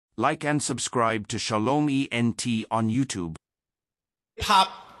Like and subscribe to Shalom-ENT on YouTube. Hip-hop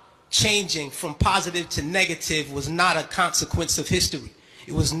changing from positive to negative was not a consequence of history.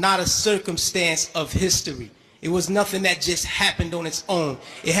 It was not a circumstance of history. It was nothing that just happened on its own.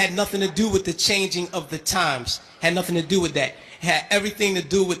 It had nothing to do with the changing of the times. It had nothing to do with that. It had everything to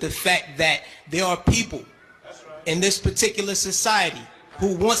do with the fact that there are people in this particular society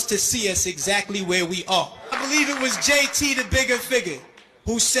who wants to see us exactly where we are. I believe it was JT, the bigger figure,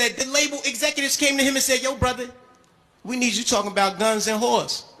 who said the label executives came to him and said, "Yo, brother, we need you talking about guns and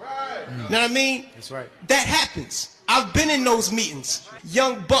whores." Right. You know what I mean? That's right. That happens. I've been in those meetings.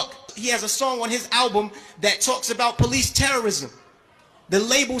 Young Buck, he has a song on his album that talks about police terrorism. The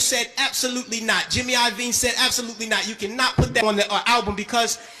label said absolutely not. Jimmy Iovine said absolutely not. You cannot put that on the album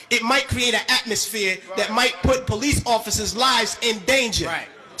because it might create an atmosphere that might put police officers' lives in danger. Right.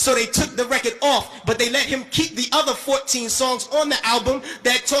 So they took the record off, but they let him keep the other 14 songs on the album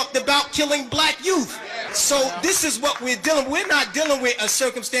that talked about killing black youth. So this is what we're dealing with. We're not dealing with a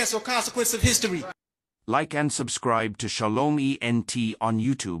circumstance or consequence of history. Like and subscribe to Shalom-ENT on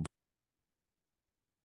YouTube.